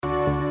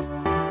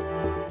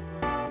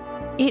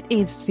It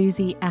is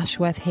Susie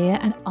Ashworth here,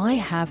 and I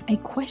have a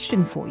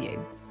question for you.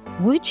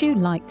 Would you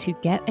like to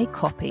get a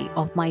copy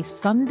of my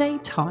Sunday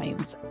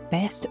Times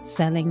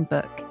best-selling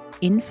book,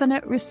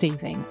 Infinite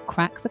Receiving: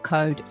 Crack the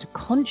Code to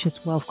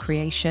Conscious Wealth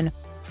Creation,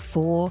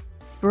 for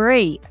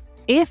free?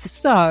 If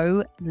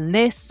so,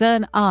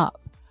 listen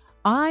up.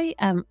 I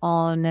am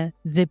on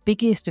the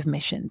biggest of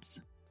missions.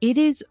 It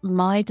is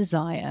my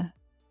desire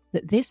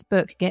that this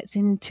book gets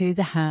into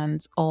the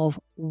hands of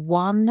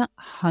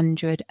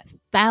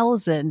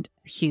 100,000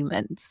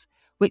 humans,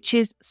 which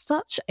is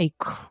such a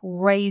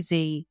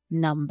crazy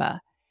number.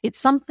 It's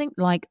something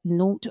like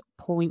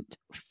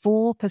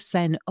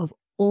 0.4% of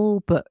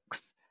all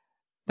books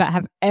that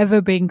have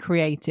ever been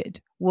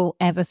created will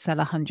ever sell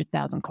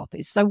 100,000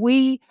 copies. So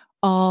we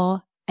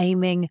are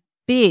aiming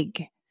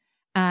big,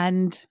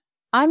 and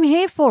I'm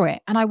here for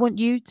it, and I want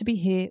you to be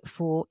here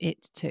for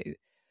it too.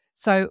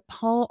 So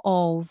part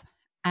of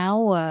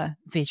our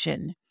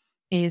vision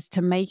is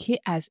to make it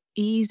as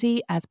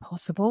easy as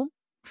possible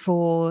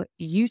for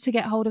you to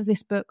get hold of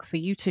this book, for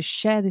you to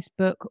share this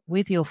book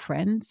with your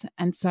friends.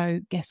 And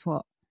so guess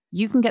what?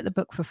 You can get the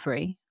book for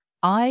free.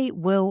 I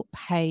will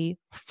pay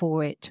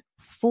for it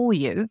for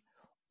you.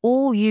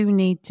 All you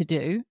need to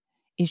do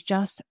is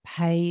just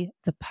pay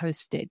the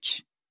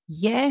postage.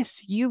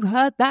 Yes, you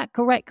heard that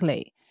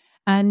correctly.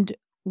 And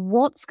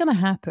what's going to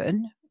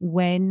happen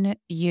when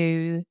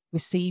you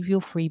receive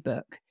your free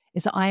book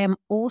is that I am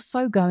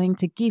also going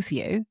to give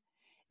you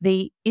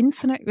the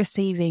Infinite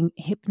Receiving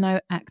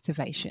Hypno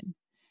Activation.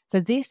 So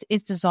this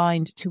is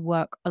designed to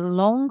work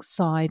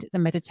alongside the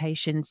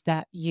meditations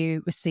that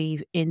you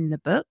receive in the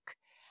book.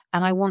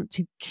 And I want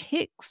to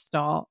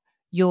kickstart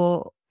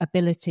your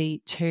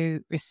ability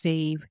to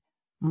receive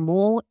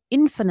more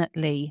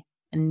infinitely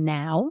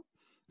now.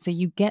 So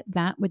you get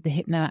that with the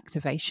Hypno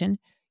Activation.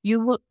 You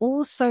will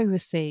also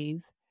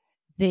receive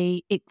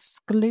the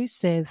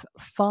exclusive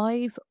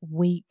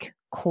 5-week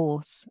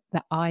course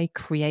that I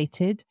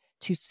created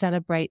to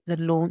celebrate the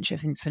launch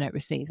of Infinite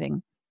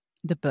Receiving,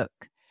 the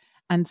book.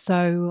 And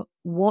so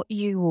what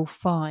you will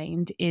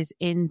find is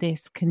in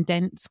this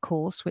condensed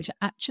course, which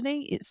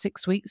actually it's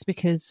 6 weeks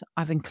because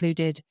I've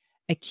included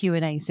a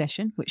Q&A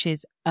session, which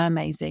is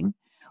amazing.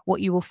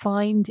 What you will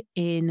find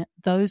in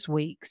those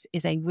weeks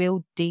is a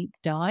real deep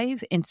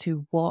dive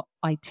into what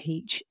I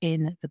teach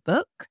in the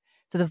book.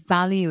 So the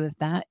value of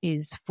that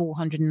is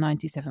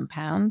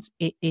 £497.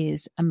 It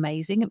is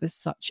amazing. It was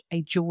such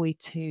a joy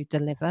to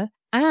deliver.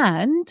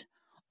 And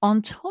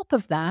on top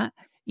of that,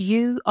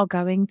 you are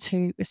going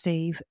to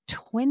receive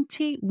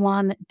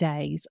 21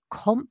 days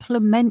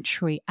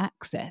complimentary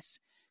access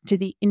to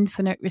the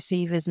Infinite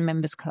Receivers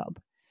Members Club.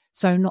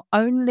 So not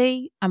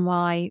only am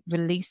I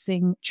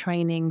releasing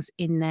trainings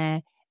in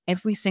there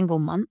every single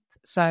month,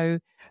 so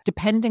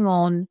depending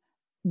on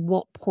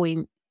what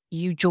point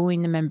you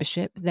join the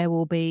membership, there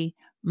will be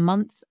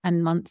months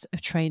and months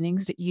of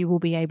trainings that you will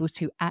be able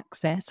to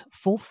access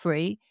for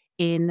free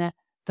in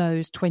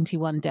those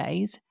 21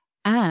 days.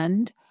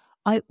 And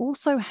I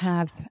also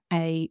have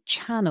a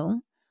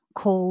channel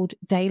called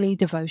Daily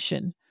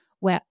Devotion,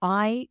 where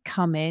I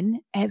come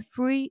in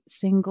every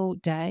single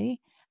day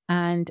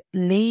and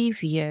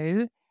leave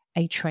you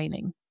a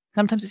training.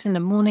 Sometimes it's in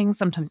the morning,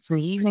 sometimes it's in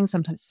the evening,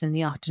 sometimes it's in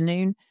the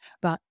afternoon,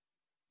 but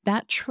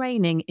that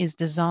training is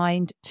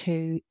designed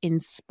to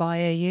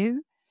inspire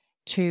you,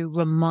 to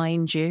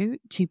remind you,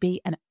 to be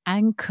an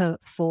anchor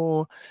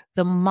for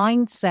the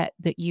mindset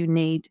that you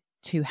need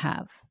to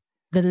have,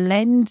 the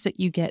lens that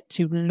you get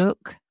to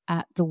look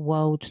at the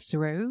world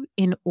through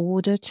in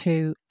order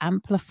to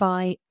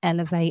amplify,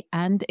 elevate,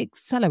 and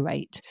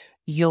accelerate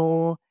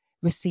your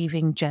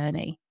receiving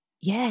journey.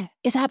 Yeah,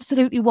 it's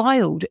absolutely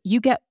wild. You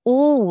get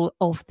all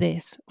of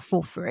this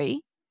for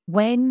free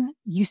when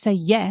you say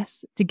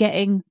yes to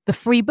getting the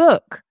free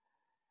book.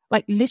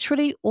 Like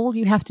literally all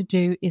you have to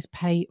do is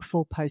pay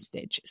full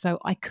postage. So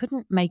I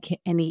couldn't make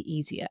it any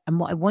easier. And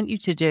what I want you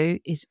to do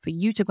is for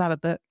you to grab a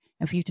book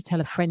and for you to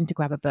tell a friend to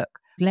grab a book.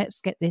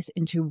 Let's get this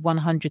into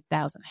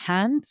 100,000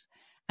 hands.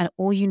 And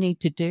all you need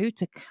to do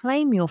to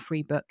claim your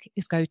free book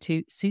is go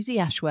to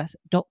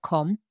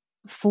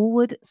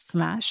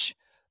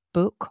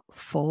susieashworth.com/book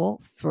for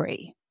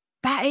free.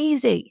 That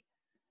easy.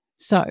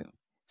 So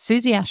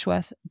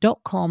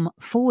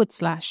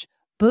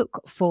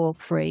susieashworth.com/book for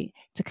free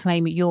to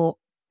claim your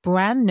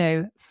brand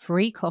new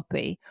free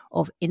copy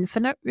of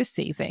Infinite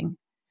Receiving,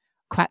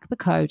 Crack the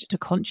Code to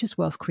Conscious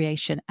Wealth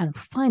Creation, and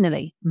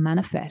finally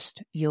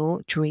manifest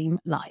your dream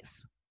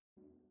life.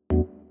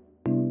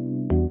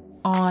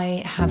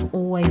 I have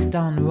always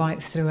done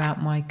right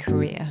throughout my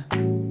career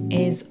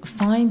is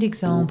find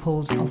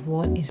examples of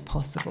what is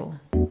possible.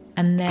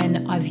 And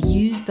then I've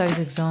used those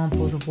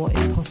examples of what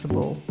is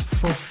possible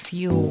for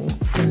fuel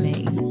for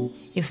me.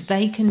 If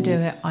they can do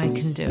it, I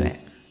can do it.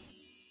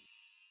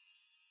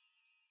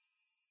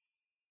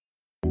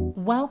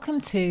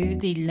 Welcome to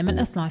the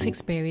Limitless Life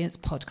Experience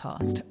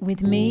podcast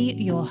with me,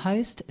 your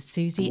host,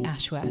 Susie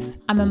Ashworth.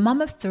 I'm a mum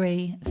of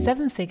 3,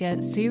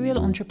 7-figure serial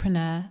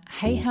entrepreneur,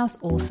 Hay House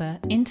author,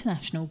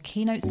 international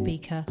keynote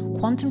speaker,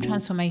 quantum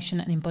transformation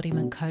and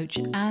embodiment coach,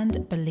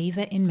 and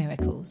believer in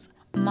miracles.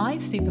 My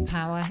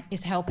superpower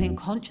is helping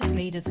conscious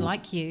leaders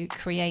like you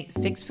create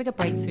 6-figure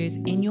breakthroughs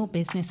in your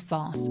business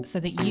fast so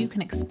that you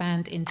can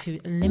expand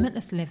into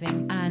limitless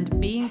living and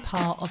being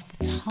part of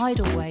the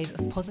tidal wave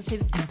of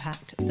positive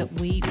impact that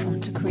we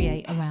want to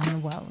create around the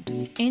world.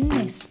 In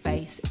this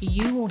space,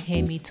 you will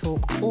hear me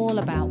talk all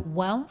about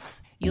wealth,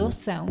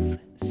 yourself,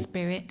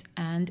 spirit,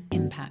 and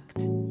impact.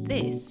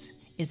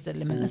 This is the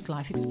Limitless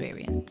Life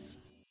Experience.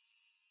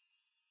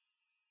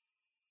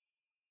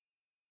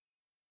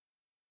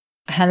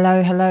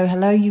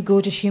 Hello, you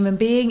gorgeous human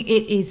being.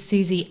 It is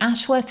Susie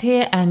Ashworth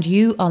here, and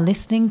you are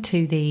listening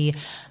to the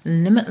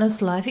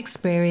Limitless Life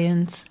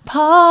Experience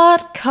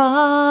podcast.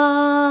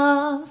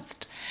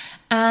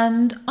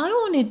 And I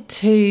wanted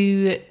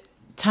to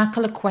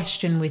tackle a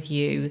question with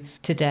you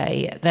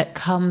today that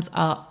comes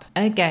up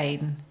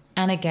again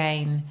and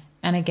again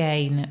and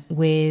again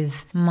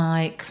with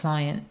my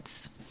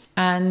clients.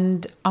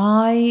 And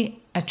I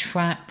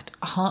attract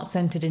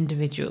heart-centered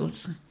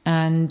individuals.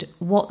 And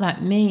what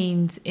that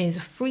means is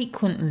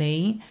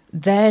frequently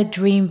their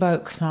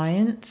dreamboat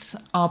clients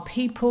are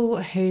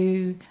people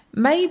who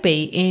may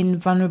be in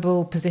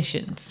vulnerable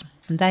positions.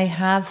 They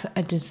have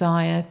a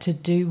desire to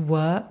do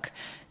work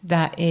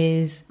that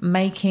is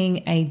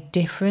making a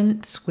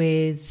difference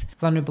with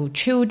vulnerable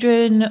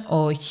children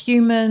or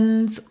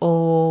humans,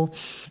 or,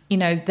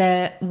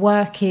 their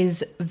work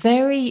is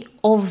very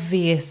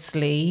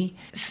obviously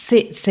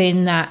sits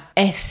in that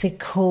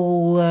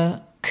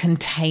ethical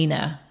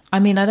container. I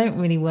mean, I don't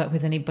really work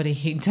with anybody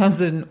who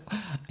doesn't,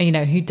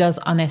 who does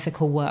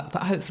unethical work,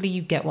 but hopefully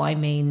you get what I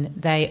mean.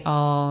 They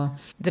are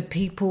the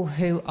people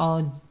who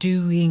are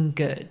doing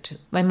good.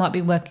 They might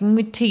be working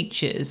with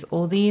teachers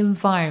or the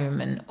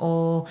environment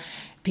or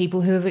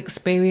people who have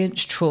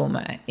experienced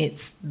trauma.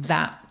 It's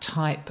that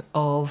type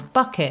of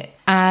bucket.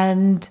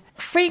 And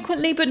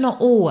frequently, but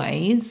not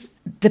always,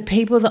 the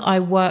people that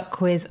I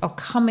work with are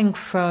coming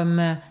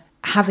from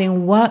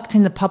having worked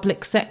in the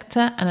public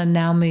sector and are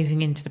now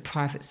moving into the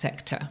private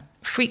sector.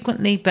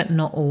 Frequently, but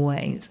not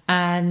always.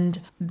 And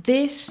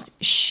this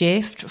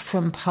shift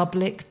from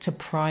public to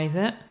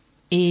private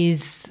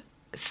is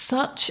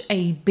such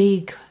a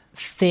big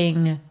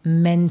thing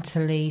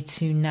mentally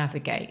to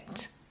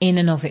navigate in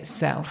and of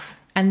itself.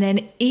 And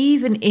then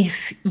even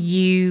if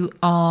you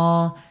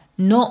are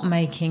not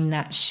making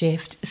that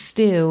shift,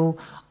 still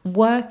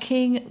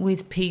working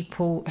with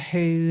people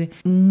who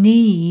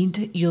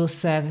need your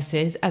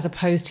services, as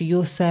opposed to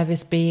your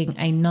service being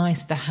a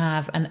nice to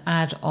have, an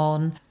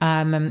add-on.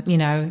 You're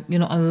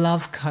not a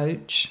love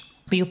coach,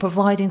 but you're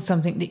providing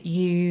something that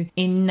you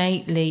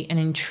innately and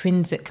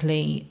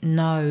intrinsically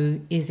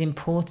know is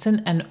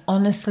important. And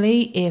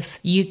honestly, if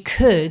you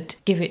could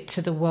give it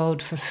to the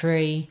world for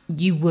free,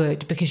 you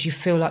would, because you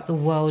feel like the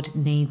world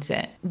needs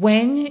it.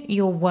 When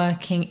you're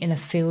working in a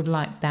field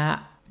like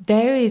that,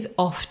 there is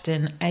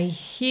often a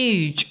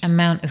huge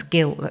amount of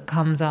guilt that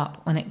comes up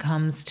when it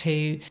comes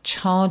to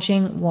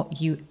charging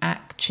what you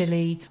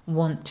actually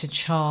want to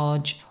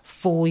charge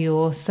for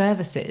your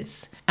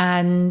services.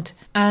 And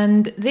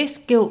this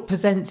guilt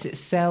presents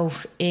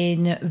itself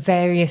in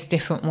various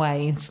different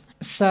ways.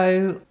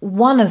 So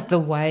one of the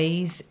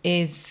ways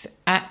is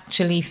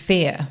actually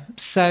fear.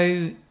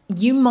 So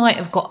you might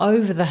have got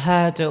over the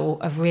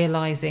hurdle of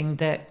realizing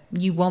that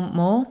you want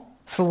more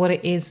for what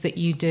it is that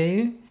you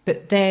do.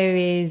 But there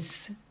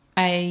is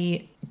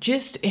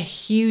just a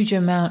huge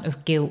amount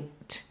of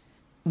guilt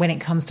when it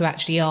comes to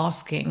actually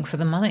asking for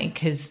the money,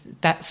 because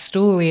that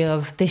story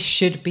of this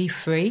should be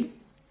free.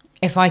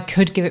 If I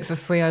could give it for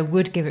free, I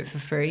would give it for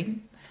free.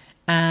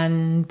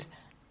 And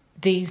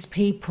these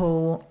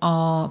people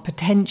are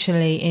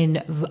potentially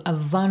in a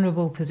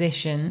vulnerable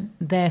position.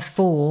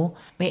 Therefore,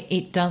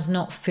 it does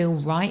not feel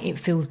right. It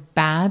feels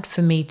bad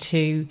for me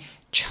to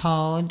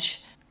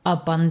charge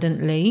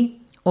abundantly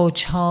or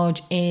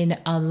charge in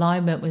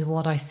alignment with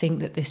what I think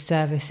that this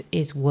service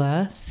is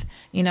worth.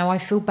 I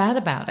feel bad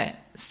about it.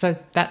 So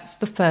that's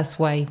the first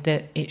way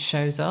that it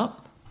shows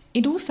up.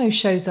 It also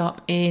shows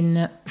up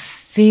in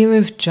fear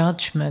of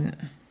judgment.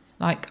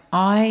 Like,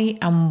 I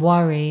am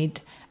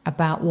worried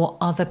about what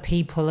other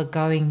people are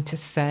going to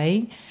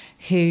say,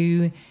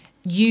 who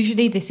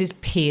usually this is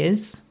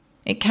peers.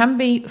 It can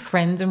be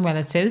friends and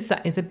relatives.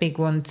 That is a big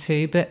one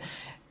too. But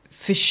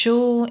for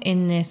sure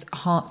in this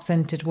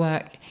heart-centered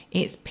work,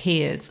 it's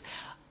peers.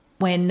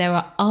 When there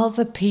are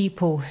other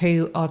people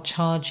who are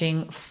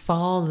charging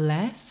far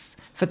less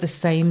for the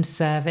same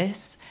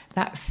service,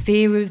 that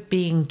fear of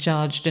being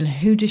judged and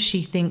who does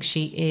she think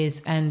she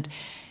is, and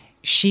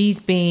she's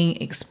being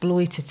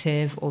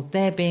exploitative or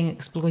they're being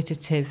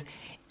exploitative,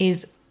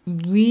 is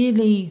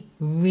really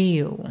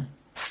real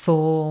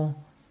for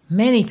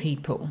many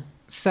people.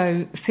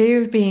 So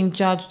fear of being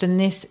judged, and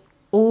this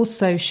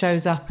also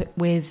shows up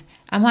with,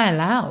 am I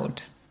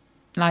allowed?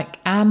 Like,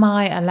 am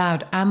I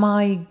allowed? Am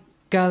I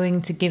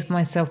going to give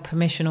myself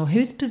permission, or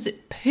whose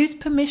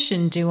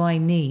permission do I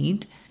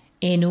need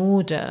in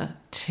order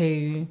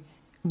to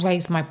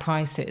raise my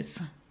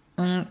prices?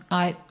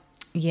 I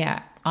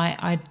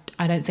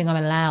don't think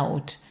I'm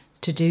allowed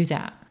to do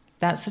that.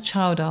 That's a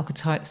child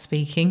archetype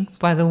speaking,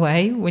 by the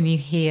way, when you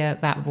hear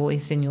that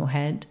voice in your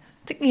head.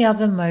 I think the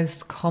other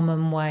most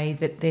common way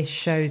that this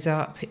shows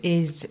up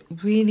is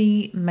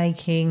really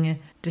making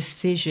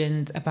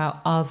decisions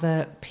about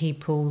other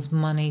people's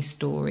money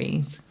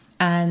stories.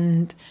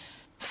 And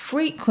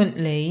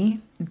frequently,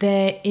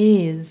 there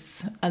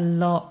is a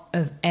lot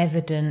of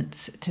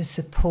evidence to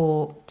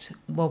support,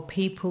 well,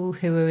 people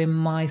who are in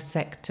my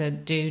sector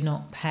do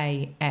not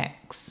pay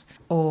X,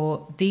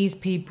 or these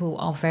people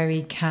are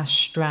very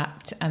cash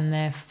strapped and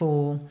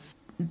therefore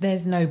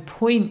there's no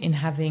point in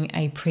having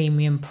a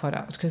premium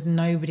product because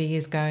nobody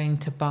is going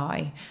to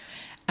buy.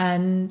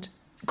 And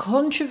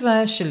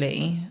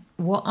controversially,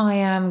 what I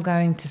am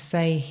going to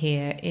say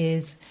here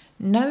is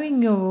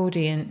knowing your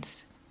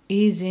audience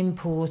is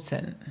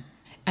important,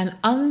 and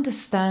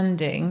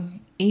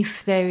understanding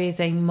if there is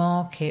a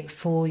market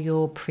for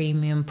your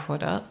premium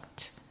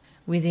product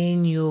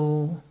within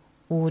your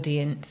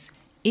audience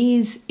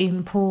is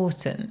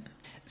important.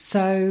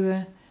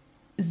 So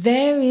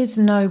there is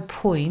no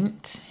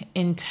point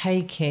in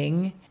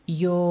taking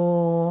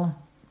your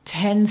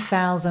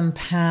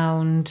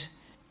 £10,000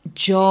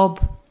 job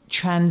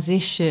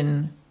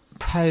transition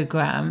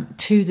program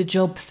to the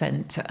job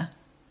centre.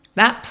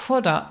 That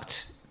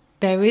product,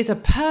 there is a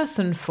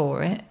person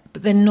for it,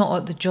 but they're not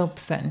at the job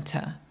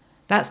centre.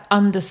 That's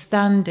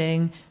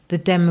understanding the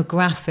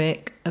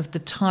demographic of the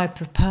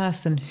type of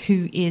person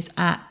who is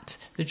at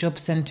the job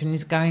centre and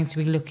is going to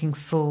be looking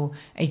for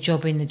a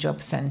job in the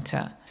job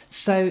centre.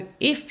 So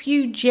if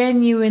you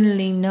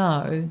genuinely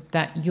know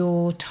that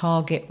your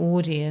target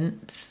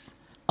audience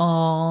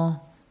are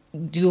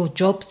your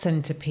job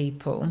centre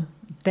people,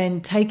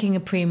 then taking a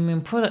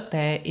premium product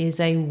there is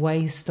a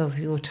waste of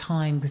your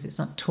time because it's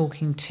not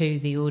talking to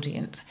the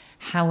audience.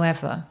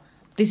 However,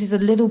 this is a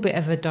little bit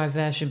of a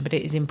diversion, but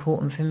it is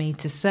important for me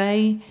to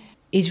say,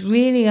 is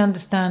really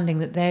understanding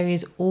that there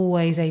is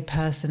always a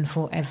person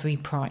for every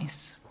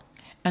price.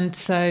 And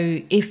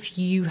so if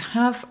you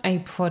have a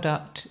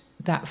product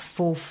that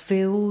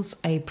fulfills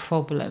a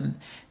problem,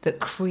 that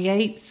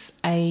creates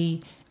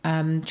a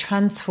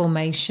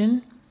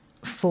transformation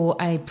for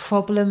a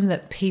problem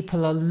that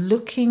people are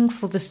looking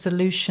for the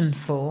solution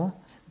for,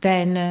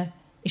 then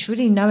it's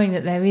really knowing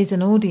that there is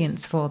an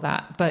audience for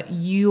that, but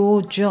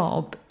your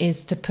job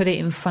is to put it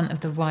in front of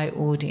the right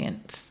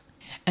audience.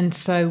 And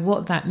so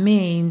what that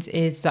means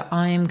is that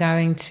I am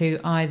going to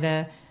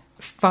either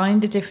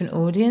find a different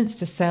audience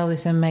to sell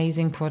this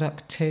amazing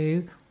product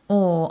to,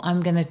 or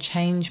I'm going to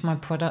change my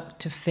product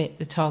to fit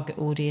the target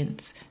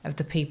audience of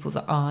the people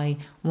that I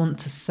want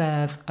to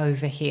serve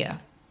over here.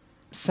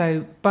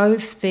 So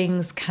both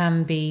things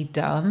can be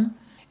done,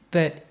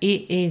 but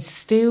it is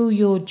still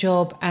your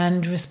job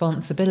and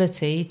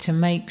responsibility to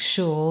make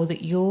sure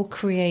that you're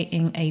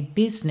creating a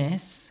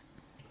business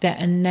that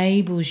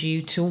enables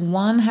you to,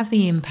 one, have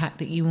the impact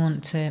that you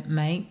want to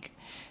make,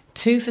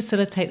 two,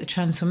 facilitate the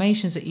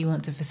transformations that you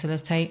want to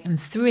facilitate, and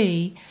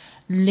three,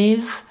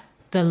 live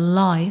the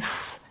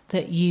life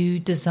that you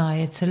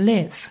desire to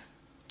live.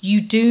 You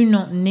do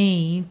not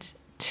need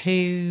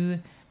to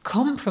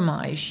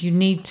compromise, you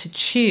need to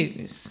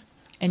choose.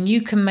 And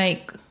you can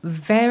make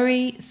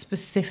very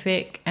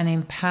specific and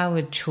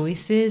empowered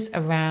choices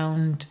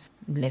around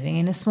living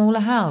in a smaller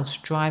house,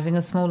 driving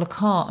a smaller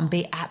car, and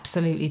be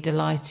absolutely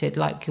delighted,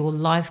 like your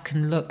life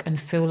can look and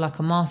feel like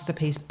a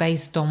masterpiece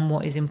based on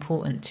what is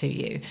important to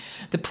you.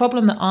 The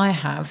problem that I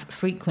have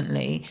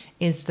frequently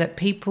is that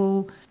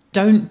people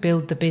don't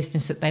build the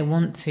business that they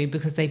want to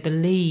because they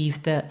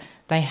believe that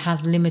they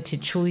have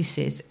limited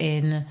choices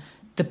in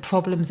the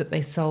problems that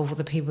they solve or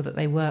the people that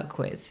they work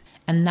with.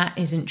 And that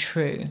isn't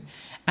true.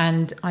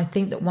 And I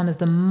think that one of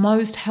the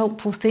most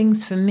helpful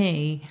things for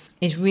me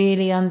is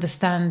really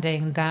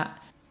understanding that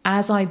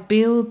as I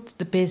build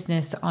the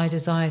business that I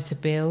desire to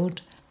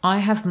build, I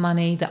have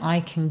money that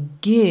I can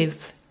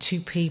give to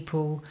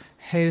people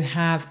who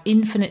have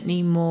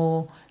infinitely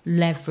more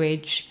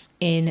leverage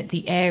in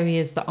the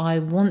areas that I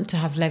want to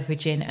have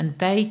leverage in, and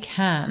they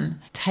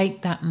can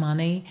take that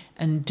money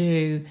and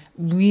do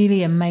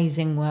really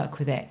amazing work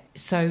with it.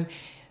 So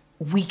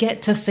we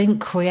get to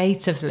think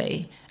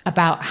creatively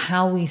about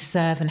how we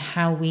serve and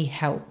how we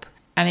help.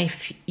 And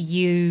if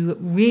you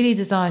really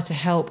desire to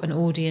help an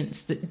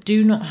audience that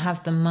do not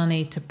have the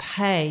money to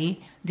pay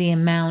the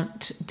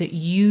amount that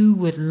you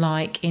would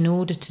like in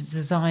order to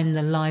design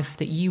the life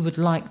that you would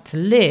like to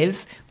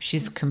live, which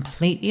is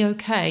completely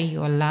okay,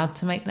 you're allowed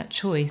to make that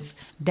choice,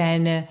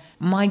 then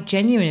my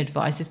genuine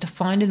advice is to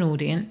find an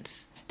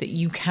audience that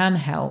you can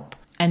help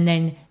and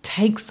then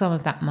take some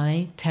of that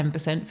money, 10%,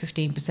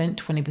 15%,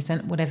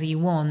 20%, whatever you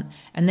want,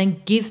 and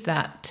then give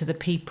that to the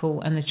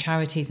people and the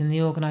charities and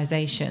the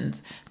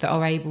organisations that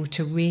are able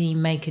to really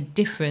make a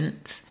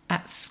difference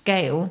at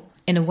scale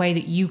in a way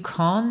that you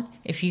can't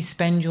if you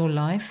spend your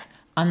life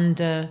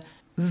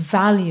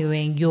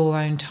undervaluing your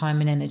own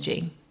time and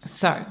energy.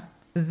 So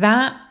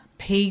that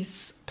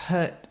piece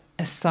put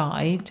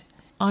aside,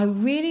 I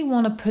really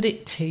want to put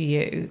it to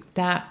you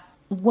that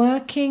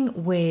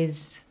working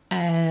with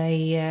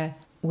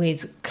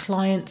with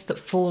clients that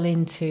fall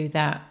into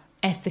that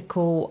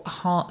ethical,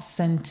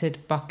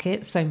 heart-centered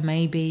bucket, so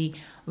maybe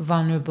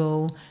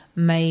vulnerable,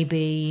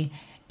 maybe,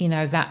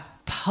 that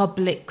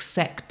public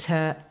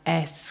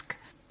sector-esque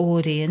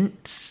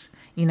audience,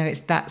 it's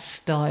that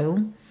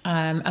style.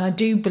 And I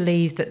do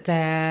believe that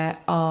there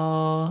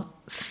are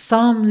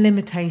some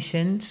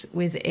limitations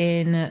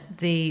within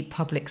the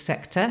public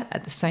sector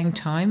at the same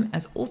time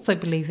as also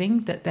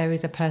believing that there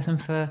is a person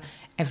for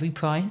every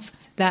price.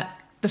 That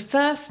the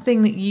first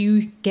thing that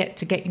you get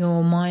to get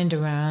your mind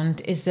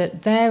around is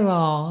that there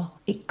are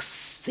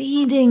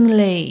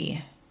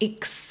exceedingly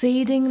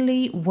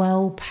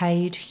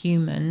well-paid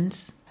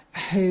humans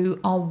who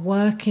are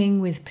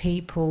working with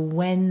people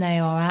when they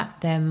are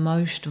at their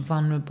most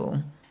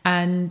vulnerable.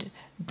 And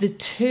the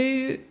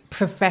two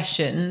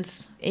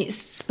professions,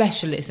 it's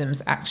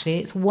specialisms actually,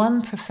 it's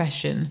one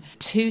profession,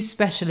 two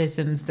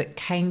specialisms that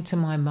came to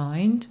my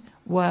mind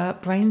were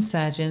brain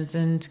surgeons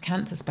and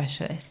cancer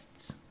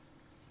specialists.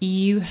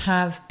 You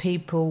have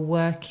people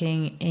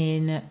working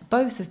in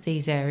both of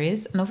these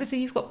areas, and obviously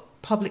you've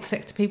got public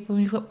sector people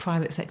and you've got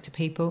private sector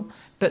people,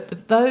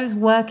 but those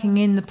working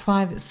in the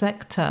private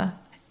sector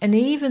and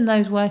even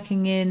those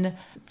working in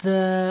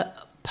the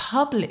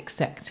public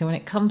sector, when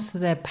it comes to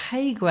their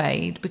pay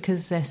grade,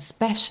 because they're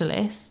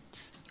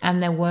specialists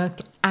and they're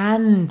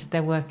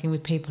working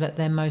with people at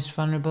their most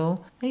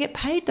vulnerable, they get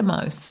paid the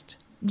most.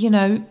 You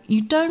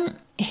don't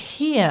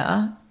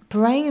hear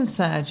brain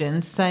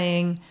surgeons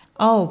saying,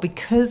 oh,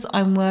 because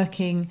I'm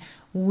working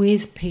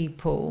with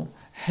people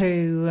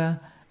who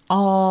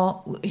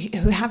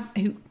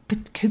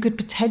could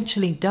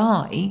potentially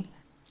die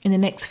in the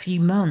next few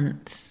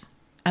months,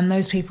 and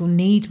those people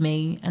need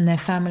me and their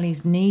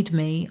families need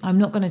me, I'm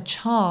not going to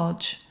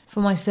charge for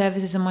my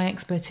services and my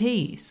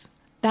expertise.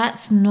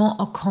 That's not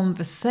a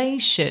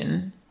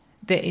conversation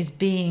that is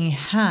being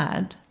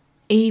had,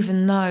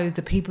 even though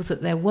the people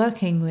that they're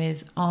working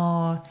with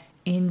are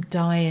in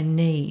dire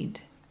need.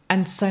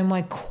 And so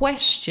my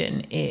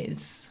question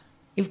is,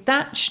 if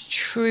that's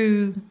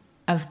true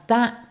of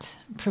that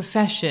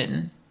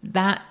profession,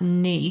 that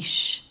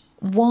niche,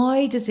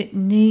 why does it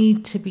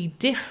need to be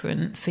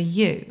different for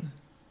you?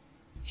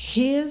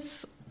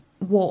 Here's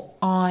what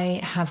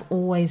I have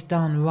always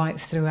done right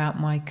throughout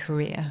my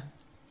career,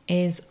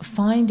 is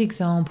find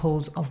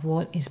examples of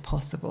what is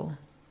possible.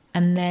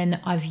 And then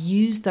I've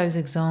used those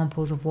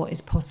examples of what is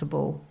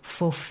possible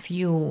for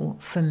fuel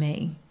for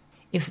me.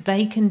 If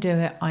they can do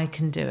it, I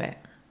can do it.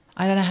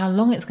 I don't know how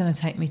long it's going to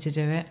take me to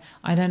do it.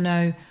 I don't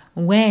know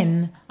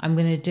when I'm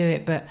going to do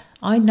it, but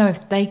I know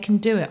if they can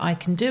do it, I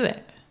can do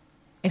it.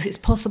 If it's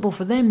possible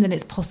for them, then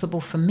it's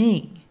possible for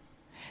me.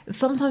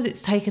 Sometimes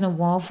it's taken a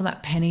while for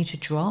that penny to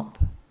drop,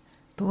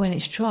 but when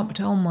it's dropped,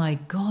 oh my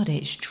God,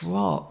 it's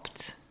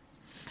dropped.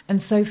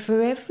 And so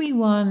for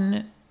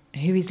everyone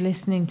who is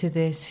listening to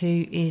this,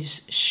 who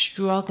is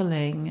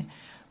struggling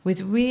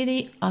with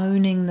really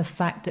owning the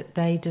fact that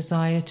they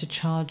desire to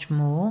charge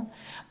more,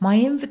 my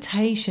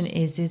invitation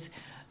is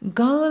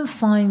go and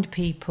find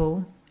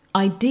people,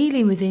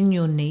 ideally within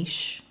your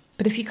niche.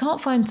 But if you can't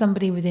find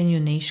somebody within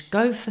your niche,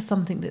 go for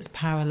something that's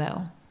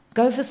parallel.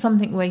 Go for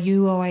something where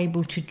you are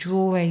able to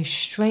draw a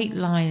straight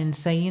line and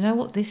say, you know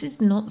what, this is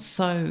not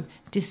so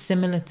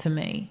dissimilar to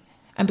me.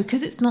 And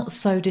because it's not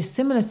so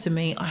dissimilar to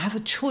me, I have a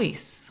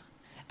choice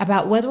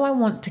about whether I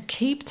want to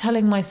keep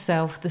telling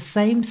myself the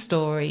same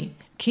story,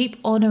 keep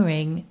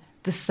honouring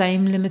the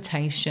same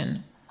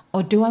limitation,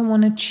 or do I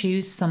want to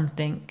choose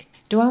something?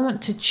 Do I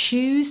want to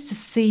choose to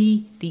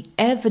see the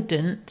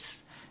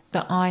evidence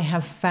that I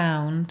have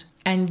found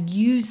and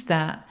use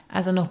that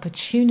as an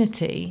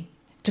opportunity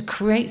to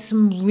create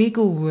some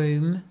wriggle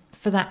room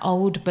for that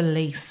old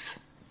belief,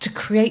 to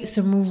create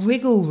some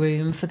wriggle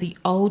room for the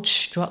old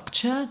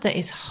structure that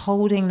is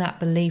holding that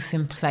belief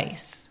in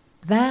place?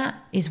 That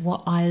is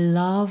what I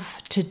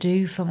love to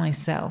do for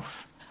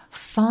myself.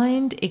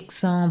 Find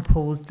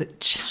examples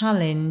that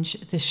challenge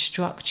the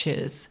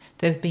structures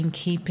that have been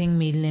keeping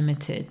me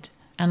limited.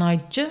 And I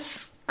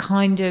just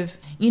kind of,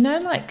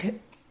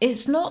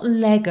 it's not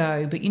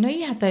Lego, but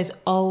you had those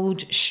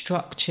old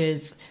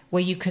structures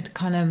where you could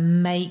kind of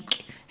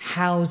make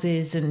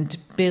houses and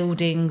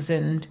buildings,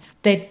 and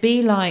they'd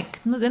be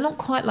they're not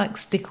quite like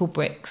stickle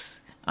bricks.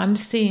 I'm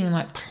seeing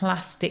like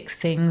plastic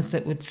things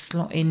that would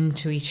slot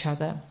into each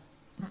other.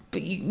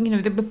 But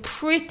they were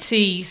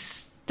pretty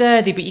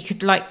sturdy, but you could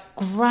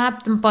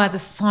grab them by the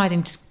side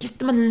and just give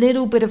them a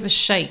little bit of a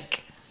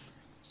shake.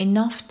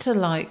 Enough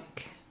to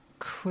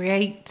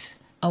create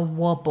a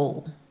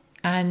wobble.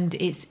 And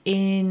it's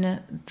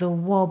in the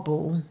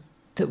wobble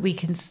that we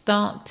can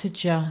start to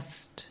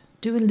just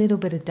do a little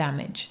bit of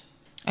damage.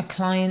 A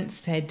client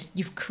said,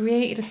 you've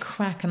created a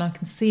crack and I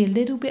can see a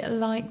little bit of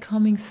light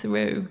coming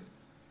through.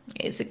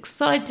 It's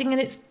exciting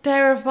and it's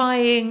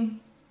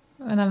terrifying.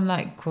 And I'm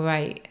like,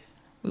 great.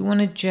 We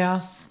want to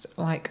just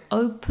like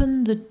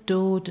open the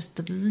door just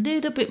a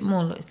little bit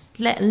more. Let's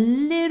let a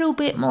little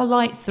bit more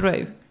light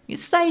through.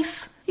 It's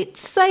safe.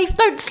 It's safe.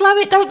 Don't slam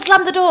it. Don't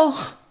slam the door.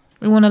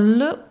 We want to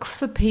look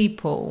for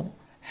people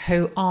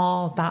who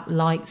are that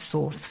light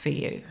source for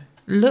you.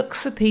 Look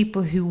for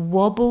people who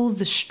wobble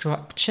the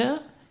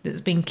structure that's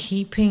been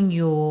keeping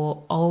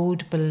your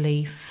old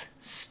belief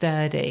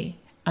sturdy.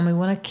 And we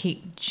want to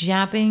keep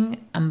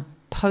jabbing and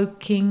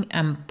poking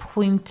and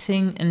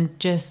pointing and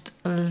just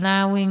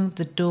allowing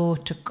the door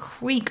to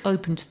creak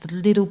open just a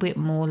little bit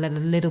more, let a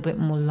little bit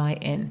more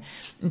light in,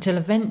 until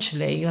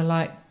eventually you're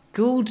like,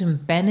 Gordon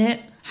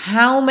Bennett,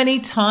 how many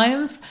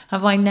times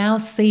have I now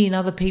seen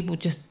other people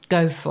just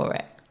go for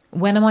it?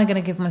 When am I going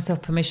to give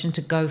myself permission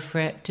to go for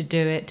it, to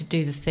do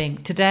the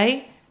thing?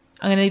 Today?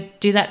 I'm going to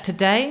do that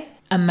today?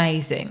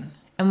 Amazing.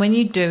 And when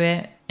you do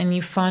it and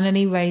you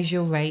finally raise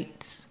your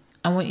rates,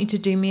 I want you to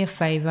do me a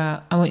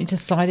favor. I want you to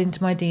slide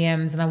into my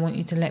DMs and I want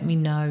you to let me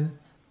know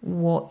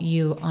what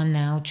you are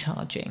now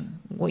charging,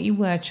 what you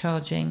were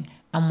charging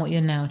and what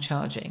you're now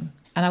charging.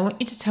 And I want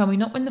you to tell me,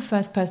 not when the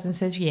first person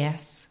says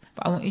yes,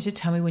 but I want you to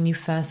tell me when you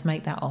first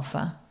make that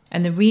offer.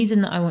 And the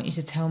reason that I want you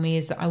to tell me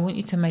is that I want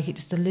you to make it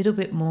just a little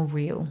bit more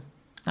real.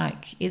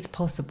 Like, it's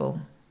possible.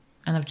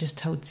 And I've just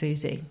told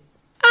Susie.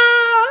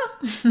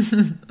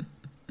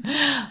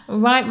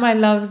 Right, my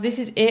loves, this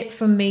is it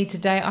from me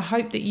today. I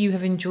hope that you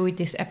have enjoyed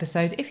this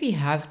episode. If you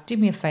have, do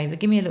me a favor,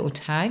 give me a little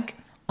tag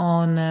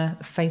on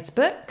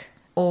Facebook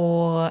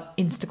or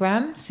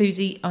Instagram,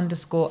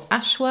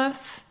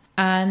 Susie_Ashworth.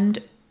 And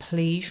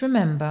please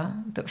remember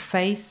that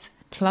faith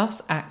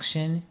plus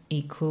action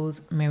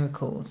equals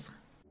miracles.